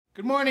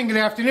Good morning, good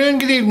afternoon,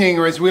 good evening,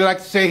 or as we like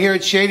to say here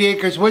at Shady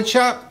Acres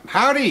Woodshop,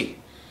 howdy!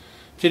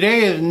 Today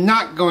is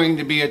not going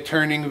to be a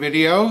turning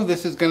video.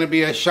 This is going to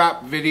be a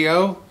shop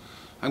video.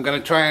 I'm going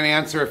to try and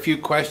answer a few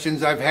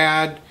questions I've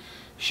had,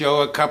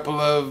 show a couple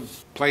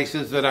of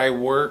places that I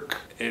work.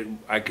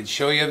 I could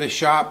show you the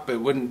shop. It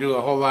wouldn't do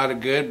a whole lot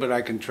of good, but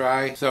I can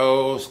try.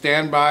 So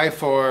stand by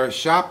for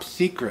shop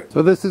secret.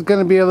 So this is going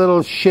to be a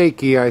little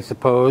shaky, I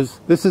suppose.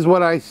 This is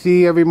what I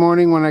see every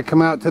morning when I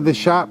come out to the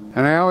shop.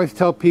 And I always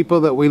tell people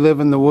that we live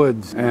in the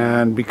woods.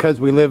 And because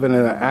we live in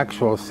an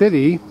actual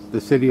city, the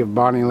city of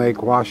Bonnie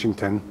Lake,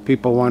 Washington,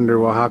 people wonder,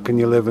 well, how can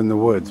you live in the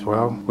woods?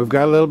 Well, we've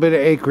got a little bit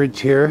of acreage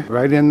here,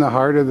 right in the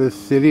heart of the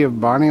city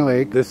of Bonnie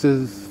Lake. This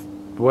is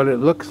what it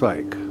looks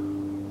like.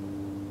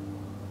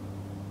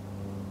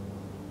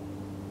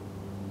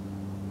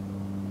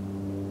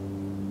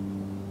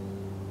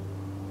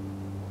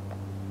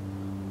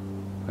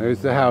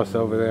 There's the house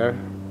over there.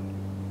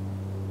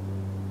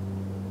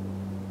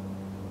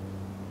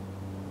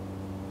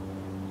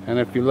 And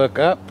if you look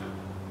up,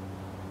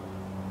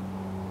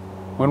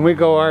 when we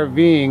go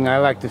RVing, I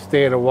like to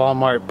stay at a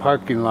Walmart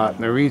parking lot.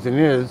 And the reason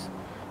is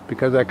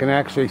because I can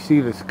actually see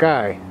the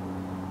sky.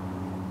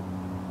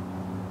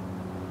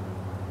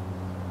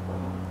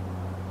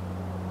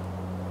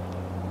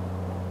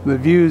 The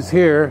views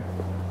here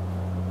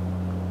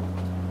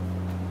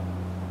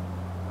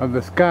of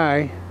the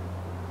sky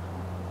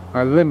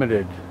are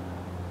limited.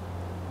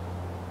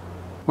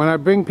 When I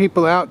bring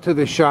people out to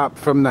the shop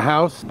from the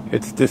house,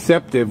 it's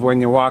deceptive when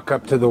you walk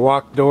up to the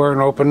walk door and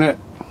open it.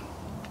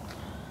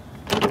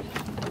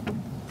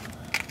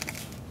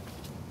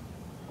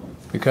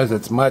 Because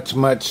it's much,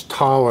 much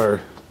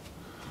taller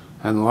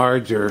and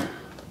larger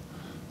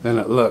than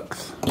it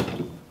looks.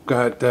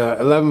 Got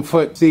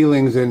 11-foot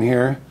ceilings in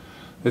here.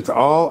 It's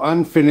all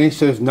unfinished.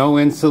 There's no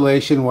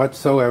insulation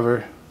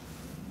whatsoever.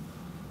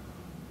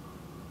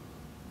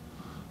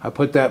 I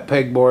put that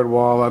pegboard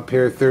wall up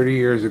here 30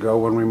 years ago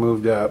when we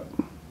moved up.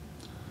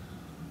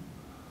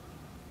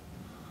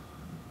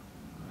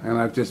 And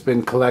I've just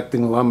been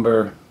collecting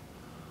lumber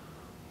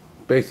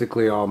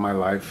basically all my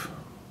life.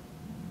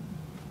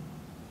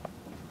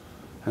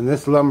 And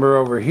this lumber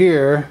over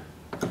here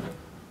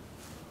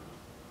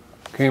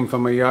came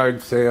from a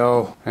yard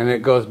sale, and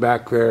it goes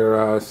back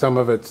there. Some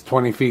of it's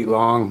 20 feet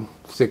long,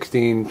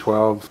 16,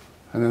 12.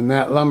 And then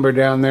that lumber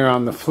down there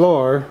on the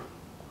floor,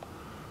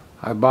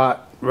 I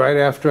bought right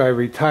after I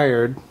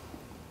retired,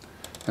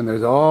 and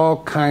there's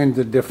all kinds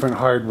of different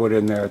hardwood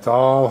in there. It's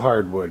all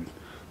hardwood.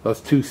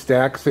 Those two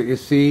stacks that you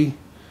see,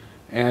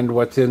 and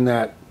what's in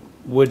that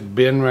wood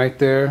bin right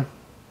there,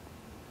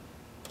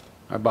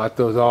 I bought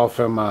those all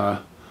from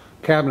a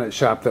cabinet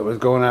shop that was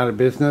going out of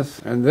business.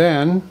 And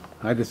then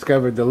I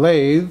discovered the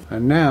lathe,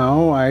 and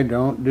now I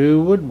don't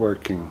do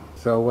woodworking.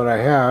 So what I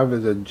have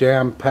is a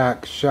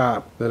jam-packed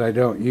shop that I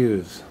don't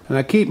use. And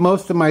I keep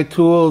most of my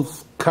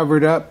tools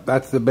covered up.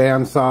 That's the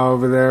bandsaw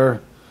over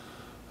there.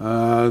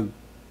 A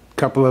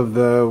couple of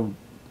the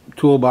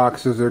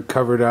toolboxes are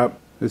covered up.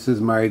 This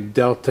is my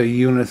Delta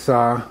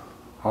Unisaw,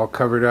 all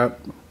covered up.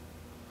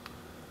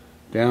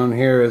 Down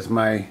here is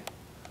my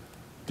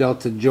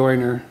Delta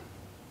joiner.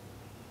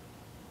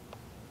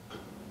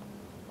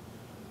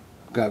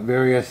 Got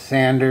various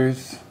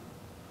sanders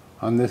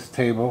on this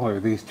table, or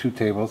these two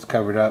tables,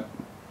 covered up.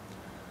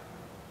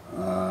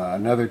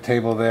 Another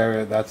table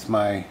there, that's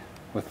my,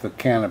 with the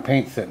can of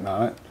paint sitting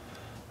on it,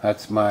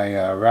 that's my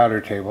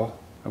router table.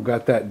 I've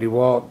got that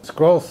DeWalt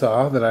scroll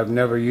saw that I've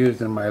never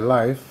used in my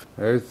life.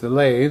 There's the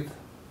lathe.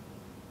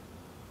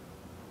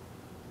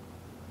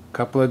 A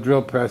couple of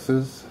drill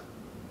presses.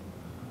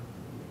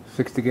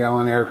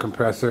 60-gallon air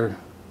compressor.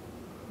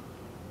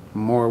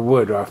 More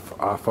wood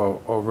off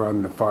over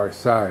on the far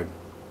side.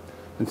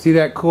 And see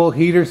that cool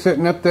heater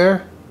sitting up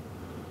there?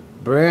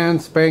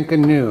 Brand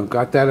spanking new.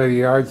 Got that at a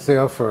yard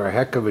sale for a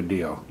heck of a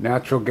deal.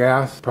 Natural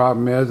gas.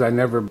 Problem is I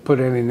never put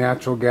any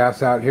natural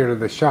gas out here to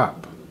the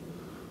shop.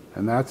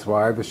 And that's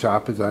why the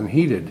shop is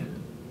unheated.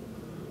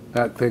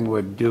 That thing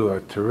would do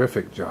a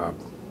terrific job.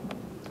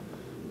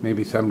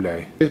 Maybe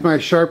someday. Here's my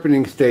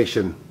sharpening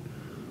station,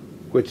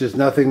 which is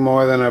nothing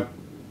more than a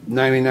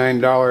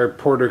 $99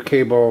 Porter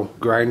cable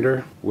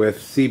grinder with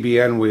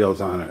CBN wheels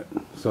on it.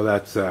 So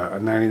that's a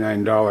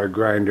 $99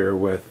 grinder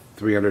with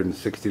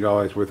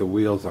 $360 worth of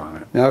wheels on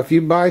it. Now if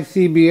you buy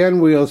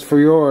CBN wheels for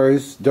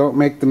yours, don't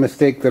make the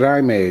mistake that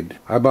I made.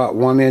 I bought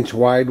 1-inch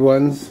wide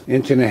ones.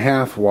 1.5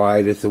 inch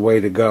wide is the way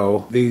to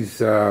go. These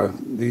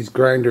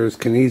grinders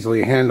can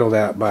easily handle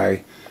that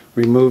by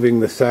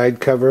removing the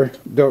side cover.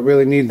 Don't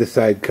really need the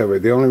side cover.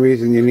 The only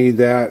reason you need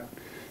that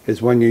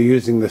is when you're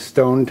using the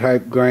stone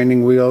type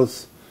grinding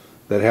wheels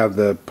that have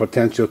the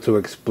potential to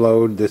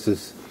explode. This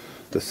is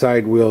the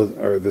side wheel,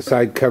 or the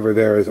side cover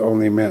there is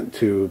only meant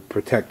to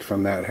protect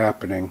from that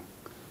happening,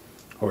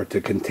 or to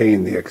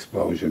contain the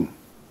explosion.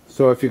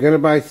 So if you're going to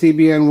buy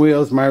CBN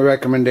wheels, my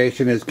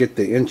recommendation is get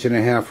the 1.5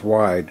 inch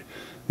wide.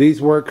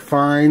 These work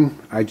fine.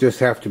 I just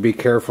have to be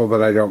careful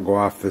that I don't go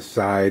off the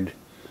side,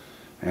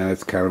 and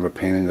it's kind of a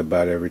pain in the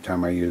butt every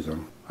time I use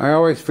them. I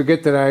always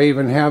forget that I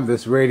even have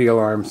this radial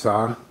arm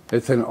saw.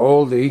 It's an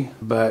oldie,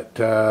 but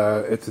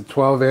it's a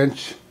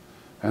 12-inch,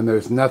 and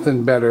there's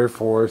nothing better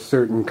for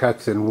certain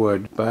cuts in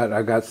wood. But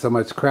I got so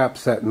much crap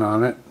setting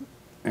on it,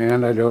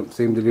 and I don't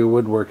seem to do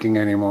woodworking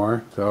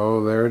anymore,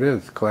 so there it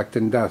is,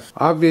 collecting dust.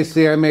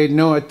 Obviously, I made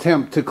no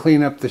attempt to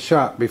clean up the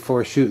shop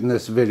before shooting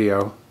this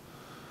video.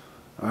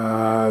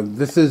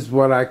 This is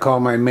what I call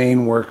my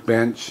main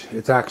workbench.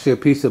 It's actually a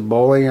piece of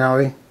bowling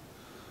alley,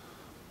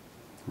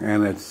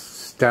 and it's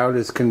stout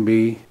as can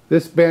be.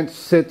 This bench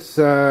sits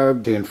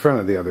in front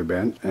of the other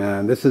bench,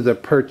 and this is a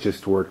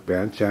purchased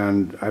workbench,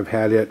 and I've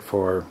had it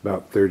for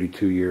about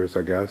 32 years,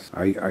 I guess.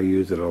 I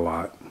use it a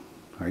lot.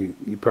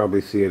 You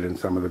probably see it in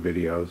some of the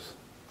videos.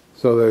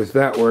 So there's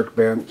that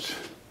workbench,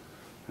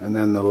 and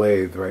then the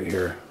lathe right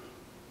here.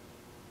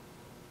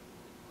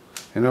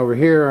 And over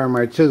here are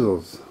my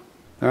chisels.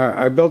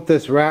 I built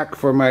this rack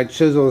for my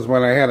chisels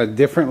when I had a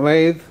different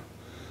lathe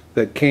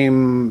that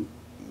came,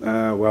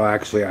 well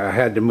actually I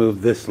had to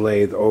move this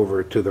lathe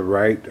over to the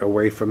right,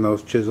 away from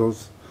those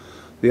chisels.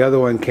 The other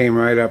one came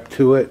right up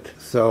to it,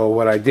 so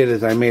what I did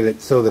is I made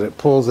it so that it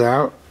pulls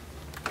out.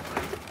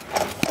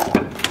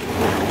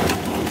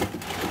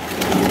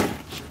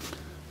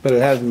 But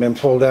it hasn't been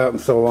pulled out in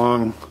so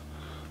long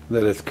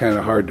that it's kind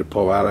of hard to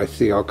pull out. I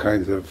see all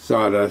kinds of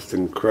sawdust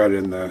and crud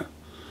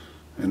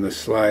in the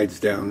slides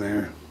down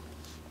there.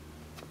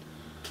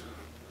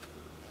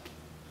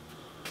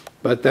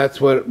 But that's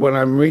when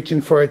I'm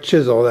reaching for a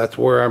chisel, that's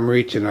where I'm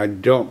reaching. I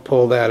don't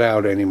pull that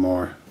out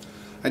anymore.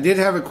 I did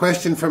have a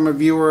question from a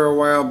viewer a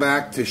while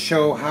back to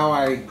show how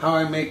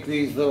I make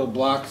these little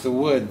blocks of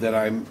wood that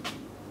I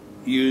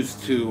use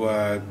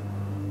to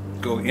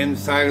go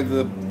inside of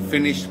the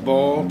finished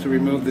bowl to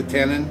remove the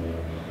tenon.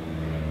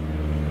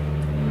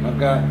 I've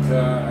got,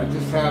 I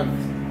just have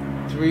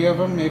 3 of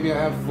them, maybe I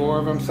have 4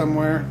 of them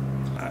somewhere.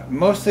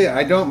 Mostly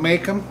I don't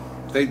make them,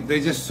 they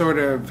just sort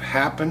of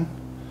happen,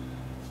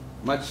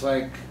 much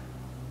like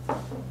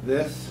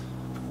this.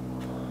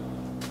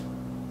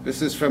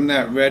 This is from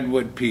that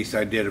redwood piece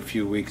I did a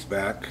few weeks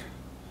back,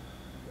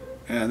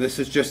 and this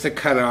is just a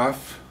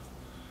cutoff.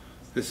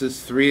 This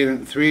is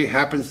 3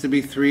 happens to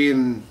be 3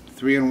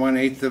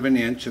 1/8 of an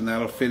inch, and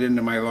that'll fit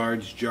into my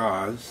large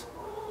jaws.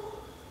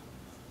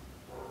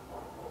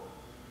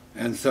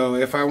 And so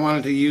if I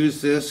wanted to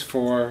use this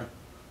to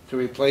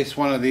replace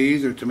one of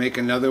these, or to make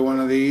another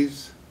one of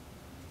these,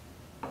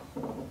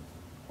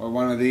 or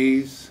one of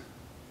these,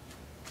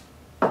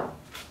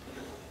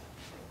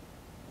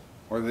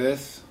 or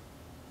this,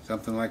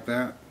 something like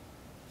that,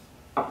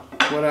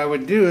 what I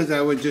would do is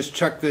I would just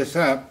chuck this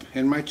up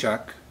in my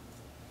chuck.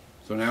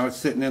 So now it's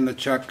sitting in the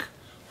chuck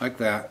like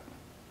that.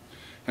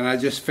 And I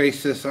just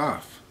face this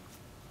off.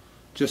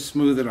 Just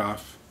smooth it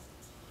off.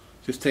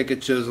 Just take a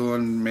chisel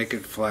and make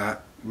it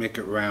flat, make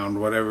it round,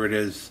 whatever it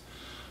is,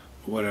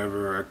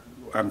 whatever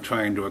I'm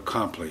trying to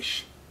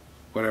accomplish,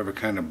 whatever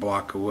kind of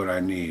block of wood I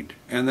need.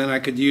 And then I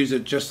could use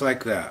it just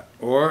like that.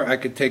 Or I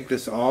could take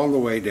this all the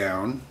way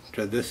down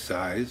to this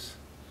size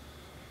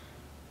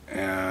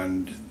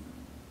and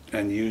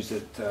use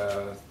it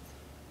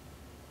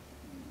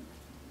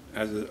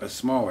as a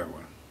smaller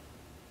one.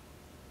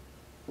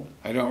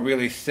 I don't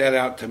really set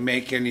out to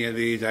make any of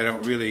these. I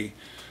don't really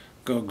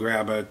go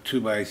grab a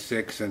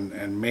 2x6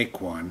 and make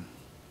one.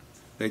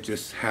 They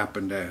just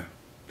happen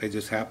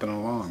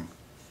along.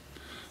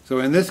 So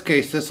in this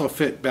case, this will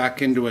fit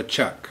back into a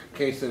chuck. In the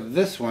case of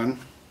this one,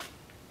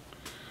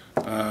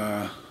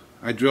 I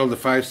drilled a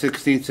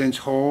 5/16 inch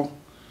hole,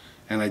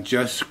 and I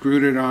just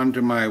screwed it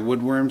onto my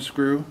woodworm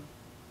screw,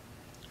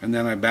 and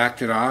then I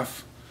backed it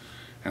off,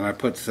 and I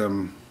put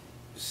some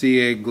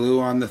CA glue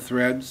on the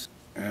threads,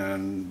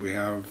 and we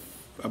have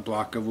a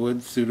block of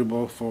wood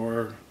suitable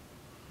for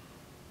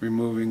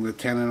removing the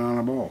tenon on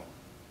a bowl.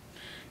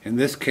 In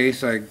this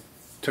case, I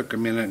took a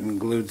minute and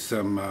glued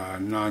some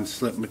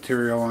non-slip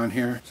material on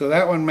here. So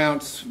that one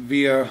mounts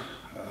via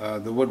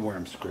the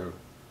woodworm screw,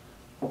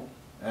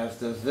 as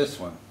does this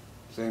one.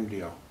 Same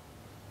deal.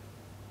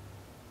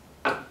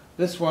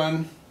 This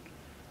one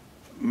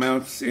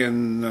mounts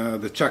in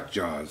the chuck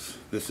jaws.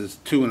 This is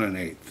 2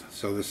 1/8,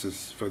 so this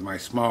is for my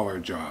smaller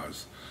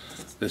jaws.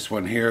 This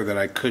one here that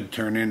I could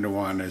turn into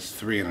one is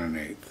 3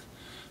 1/8,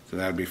 so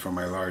that would be for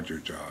my larger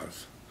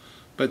jaws.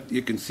 But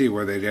you can see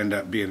where they'd end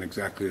up being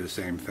exactly the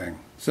same thing.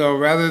 So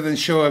rather than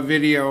show a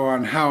video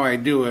on how I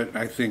do it,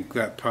 I think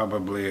that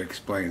probably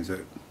explains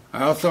it.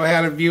 I also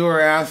had a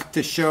viewer ask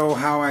to show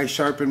how I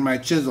sharpen my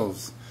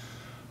chisels.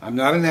 I'm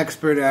not an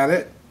expert at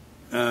it.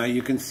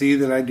 You can see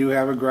that I do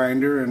have a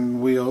grinder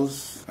and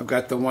wheels. I've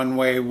got the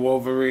one-way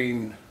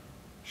Wolverine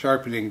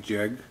sharpening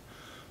jig.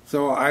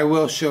 So I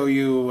will show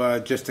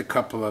you just a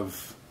couple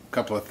of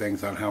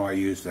things on how I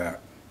use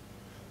that.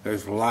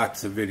 There's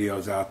lots of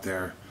videos out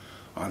there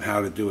on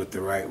how to do it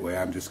the right way.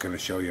 I'm just going to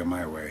show you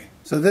my way.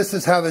 So this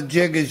is how the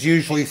jig is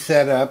usually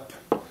set up,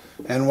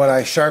 and what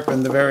I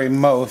sharpen the very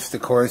most,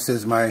 of course,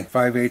 is my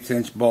 5/8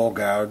 inch bowl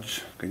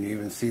gouge. Can you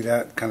even see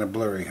that? Kind of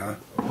blurry, huh?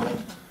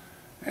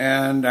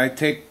 And I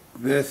take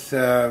this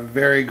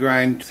very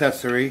grind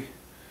accessory,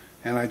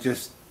 and I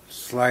just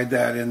slide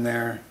that in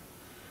there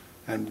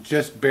and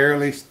just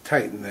barely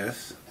tighten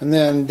this. And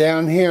then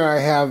down here I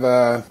have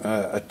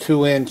a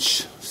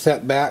 2-inch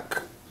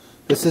setback.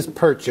 This is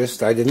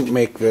purchased, I didn't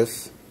make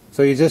this.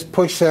 So you just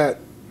push that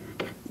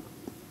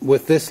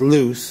with this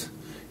loose.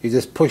 You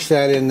just push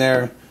that in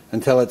there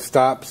until it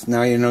stops.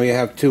 Now you know you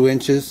have 2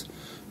 inches.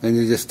 Then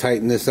you just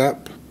tighten this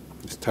up.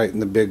 Just tighten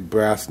the big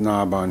brass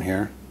knob on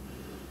here.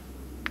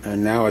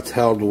 And now it's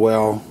held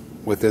well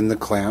within the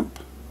clamp.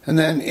 And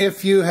then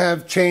if you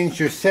have changed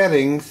your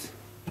settings,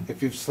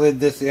 if you've slid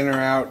this in or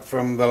out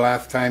from the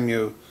last time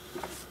you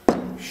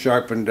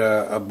sharpened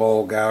a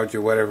bowl gouge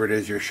or whatever it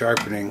is you're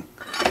sharpening,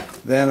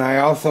 then I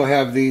also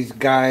have these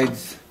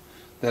guides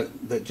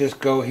that just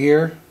go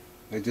here.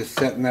 They just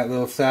set in that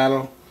little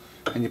saddle,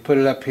 and you put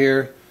it up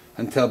here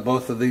until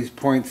both of these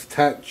points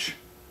touch,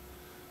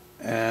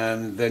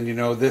 and then you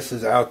know this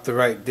is out the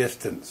right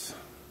distance.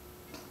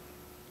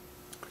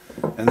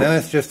 And then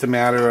it's just a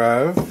matter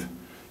of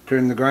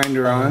turn the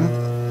grinder on,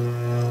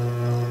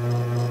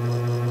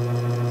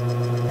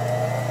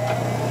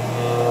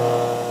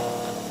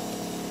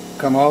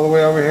 come all the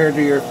way over here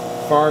to your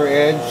far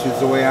edge is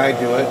the way I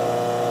do it.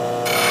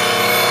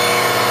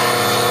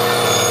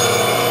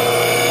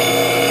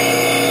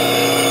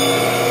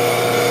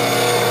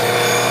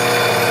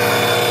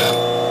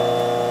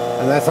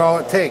 And that's all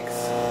it takes.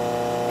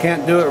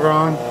 Can't do it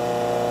wrong.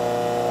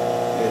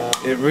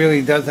 It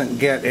really doesn't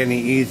get any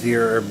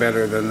easier or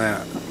better than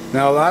that.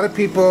 Now a lot of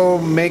people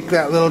make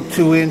that little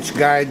 2-inch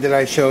guide that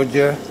I showed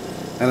you,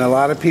 and a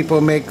lot of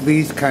people make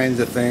these kinds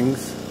of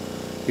things,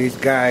 these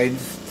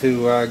guides,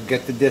 to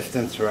get the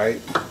distance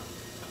right.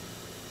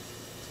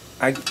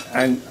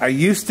 I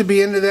used to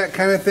be into that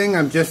kind of thing.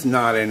 I'm just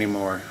not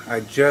anymore. I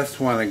just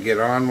want to get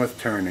on with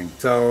turning.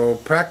 So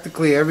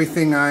practically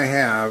everything I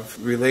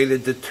have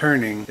related to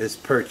turning is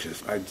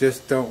purchased. I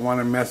just don't want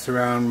to mess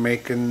around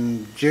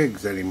making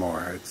jigs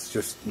anymore. It's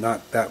just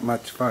not that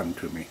much fun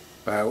to me.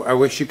 I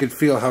wish you could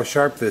feel how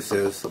sharp this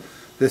is.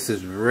 This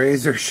is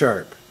razor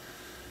sharp.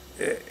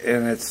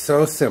 And it's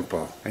so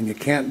simple. And you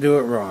can't do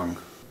it wrong.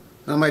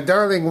 Now my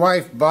darling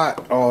wife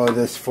bought all of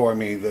this for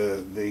me,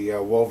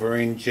 the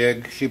Wolverine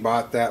jig. She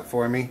bought that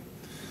for me.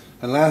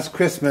 And last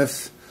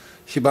Christmas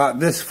she bought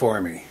this for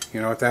me.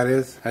 You know what that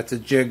is? That's a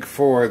jig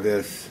for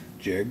this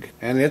jig.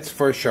 And it's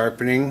for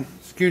sharpening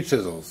skew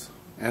chisels.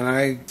 And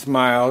I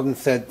smiled and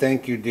said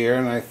thank you dear,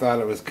 and I thought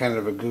it was kind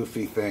of a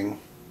goofy thing.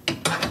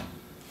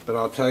 But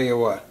I'll tell you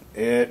what,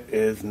 it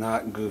is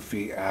not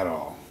goofy at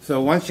all.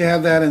 So once you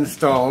have that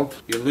installed,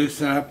 you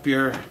loosen up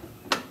your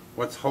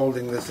what's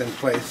holding this in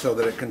place so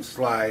that it can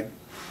slide,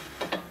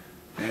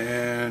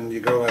 and you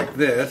go like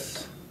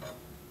this,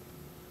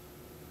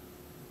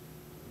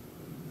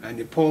 and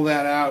you pull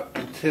that out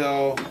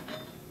until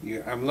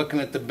I'm looking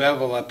at the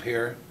bevel up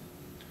here.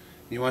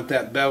 You want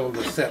that bevel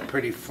to set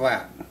pretty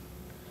flat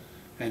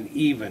and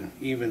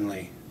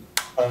evenly.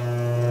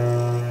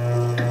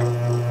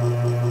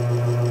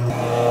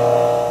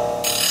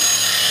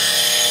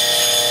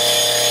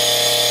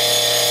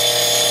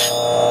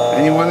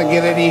 And you want to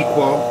get it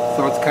equal,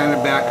 so it's kind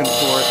of back and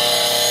forth.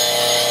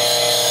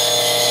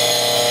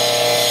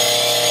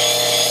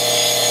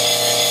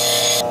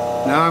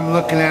 Now I'm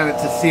looking at it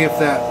to see if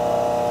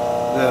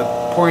the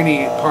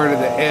pointy part of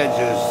the edge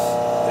is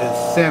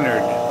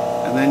centered.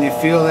 And then you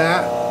feel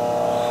that?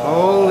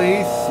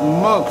 Holy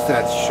smokes,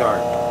 that's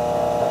sharp.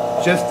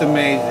 Just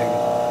amazing.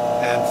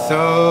 And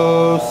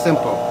so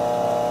simple.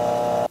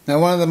 Now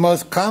one of the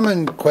most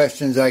common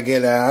questions I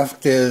get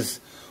asked is,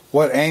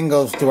 what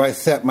angles do I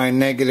set my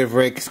negative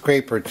rake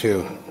scraper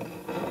to?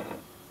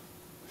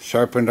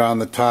 Sharpened on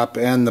the top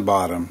and the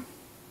bottom.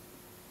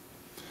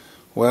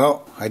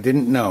 Well, I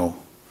didn't know.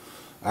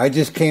 I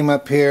just came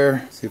up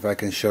here, see if I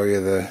can show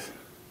you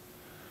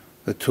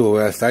the tool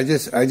rest. I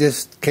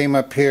just came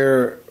up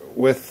here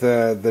with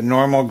the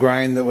normal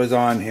grind that was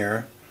on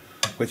here,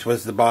 which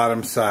was the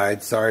bottom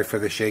side. Sorry for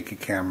the shaky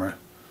camera.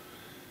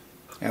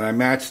 And I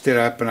matched it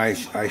up and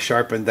I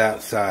sharpened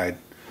that side.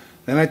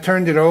 Then I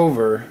turned it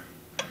over,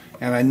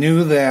 and I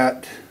knew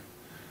that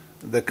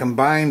the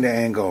combined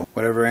angle,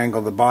 whatever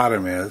angle the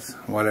bottom is,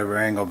 whatever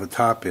angle the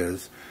top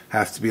is,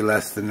 has to be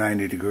less than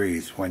 90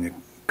 degrees when you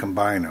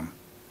combine them.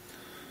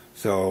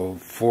 So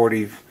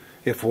 40,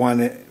 if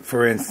one,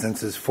 for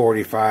instance, is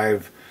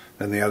 45,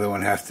 then the other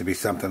one has to be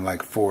something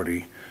like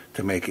 40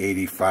 to make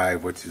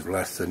 85, which is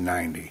less than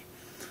 90.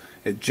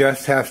 It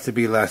just has to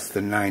be less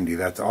than 90.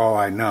 That's all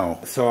I know.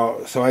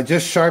 So I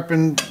just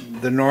sharpened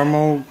the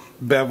normal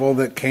bevel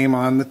that came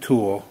on the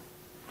tool.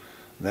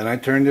 Then I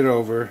turned it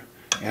over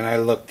and I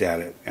looked at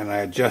it, and I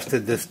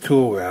adjusted this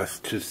tool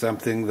rest to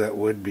something that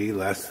would be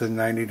less than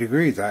 90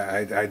 degrees.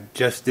 I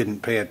just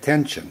didn't pay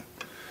attention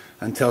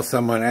until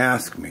someone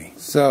asked me.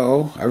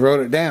 So I wrote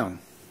it down.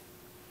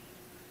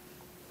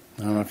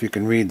 I don't know if you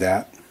can read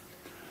that.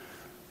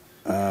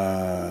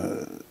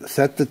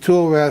 Set the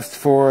tool rest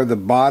for the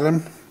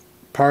bottom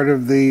part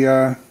of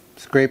the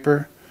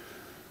scraper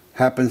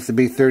happens to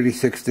be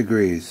 36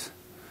 degrees.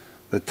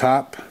 The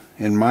top,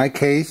 in my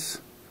case,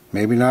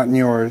 maybe not in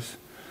yours,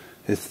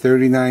 is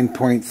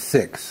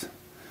 39.6.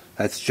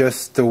 That's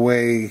just the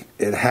way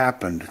it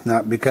happened.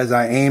 Not because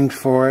I aimed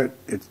for it,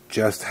 it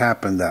just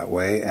happened that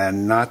way.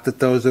 And not that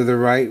those are the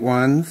right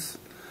ones.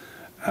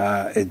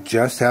 It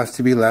just has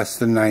to be less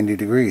than 90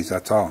 degrees,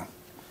 that's all.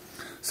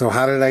 So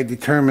how did I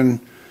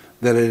determine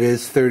that it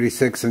is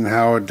 36, and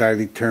how did I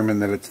determine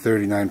that it's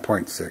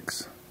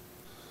 39.6?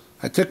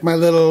 I took my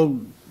little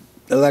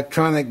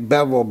electronic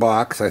bevel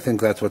box, I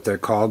think that's what they're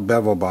called,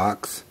 bevel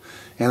box,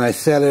 and I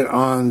set it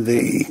on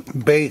the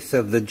base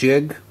of the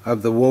jig,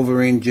 of the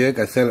Wolverine jig.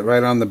 I set it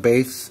right on the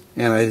base,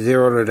 and I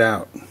zeroed it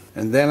out.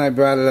 And then I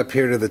brought it up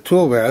here to the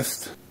tool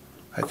rest.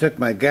 I took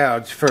my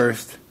gouge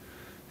first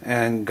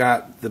and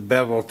got the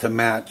bevel to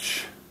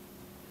match,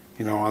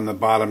 you know, on the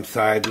bottom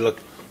side.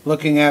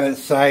 Looking at it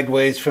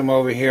sideways from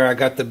over here, I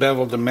got the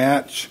bevel to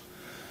match.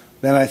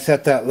 Then I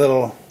set that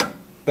little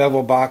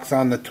bevel box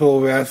on the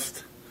tool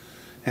rest,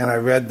 and I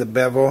read the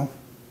bevel.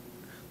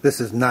 This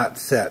is not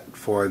set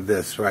for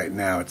this right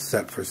now, it's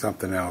set for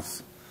something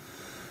else.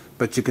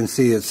 But you can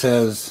see it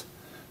says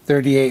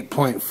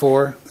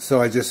 38.4, so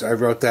I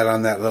wrote that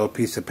on that little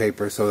piece of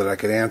paper so that I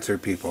could answer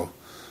people.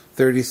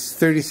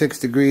 36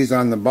 degrees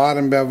on the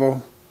bottom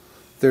bevel,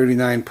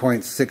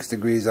 39.6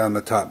 degrees on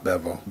the top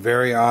bevel.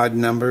 Very odd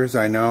numbers,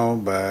 I know,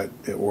 but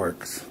it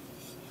works.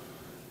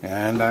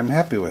 And I'm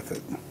happy with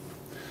it.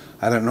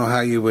 I don't know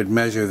how you would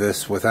measure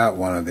this without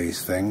one of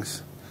these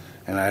things,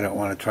 and I don't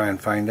want to try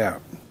and find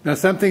out. Now,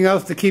 something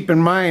else to keep in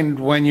mind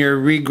when you're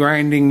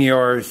regrinding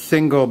your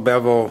single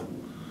bevel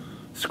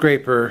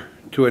scraper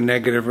to a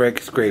negative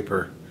rake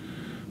scraper.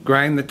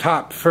 Grind the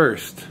top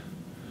first.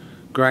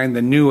 Grind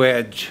the new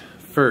edge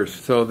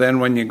first. So then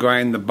when you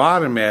grind the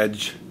bottom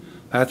edge,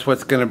 that's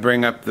what's going to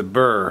bring up the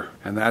burr,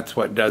 and that's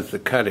what does the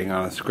cutting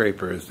on a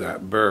scraper, is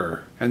that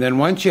burr. And then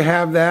once you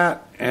have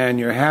that and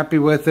you're happy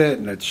with it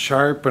and it's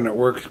sharp and it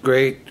works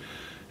great,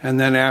 and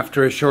then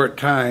after a short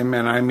time,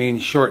 and I mean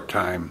short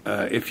time,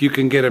 if you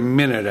can get a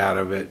minute out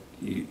of it,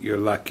 you're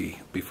lucky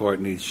before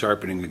it needs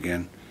sharpening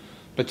again.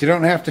 But you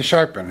don't have to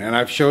sharpen, and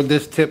I've showed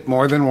this tip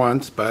more than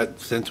once, but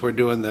since we're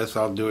doing this,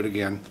 I'll do it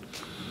again.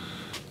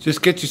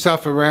 Just get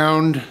yourself a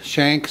round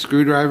shank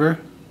screwdriver,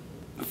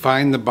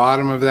 find the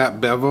bottom of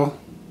that bevel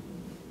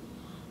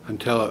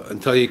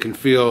until you can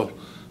feel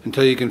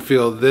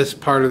this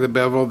part of the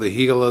bevel, the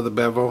heel of the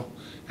bevel,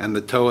 and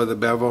the toe of the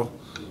bevel.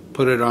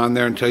 Put it on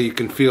there until you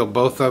can feel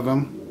both of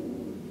them,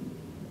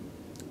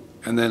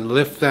 and then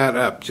lift that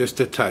up just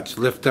a touch.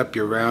 Lift up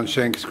your round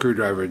shank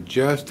screwdriver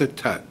just a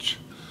touch.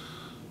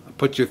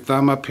 Put your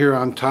thumb up here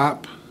on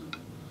top.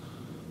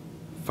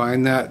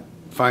 Find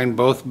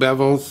both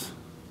bevels,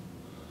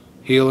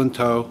 heel and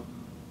toe.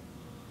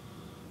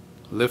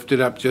 Lift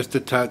it up just a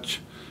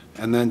touch,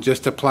 and then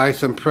just apply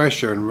some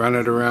pressure and run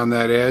it around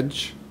that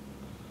edge,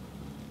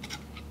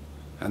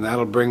 and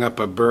that'll bring up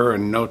a burr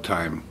in no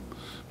time.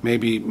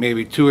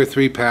 Maybe 2 or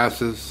 3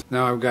 passes.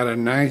 Now I've got a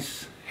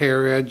nice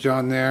hair edge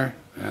on there,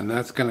 and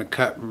that's going to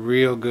cut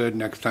real good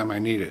next time I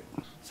need it.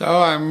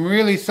 So I'm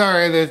really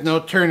sorry there's no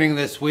turning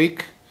this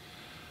week.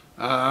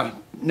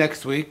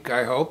 Next week,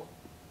 I hope.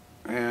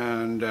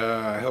 And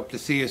I hope to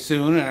see you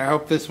soon, and I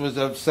hope this was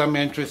of some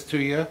interest to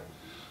you.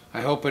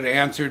 I hope it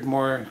answered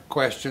more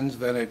questions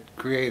than it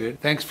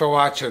created. Thanks for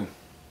watching.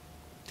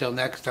 Till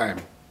next time,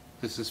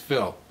 this is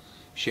Phil,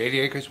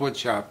 Shady Acres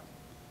Woodshop,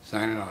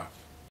 signing off.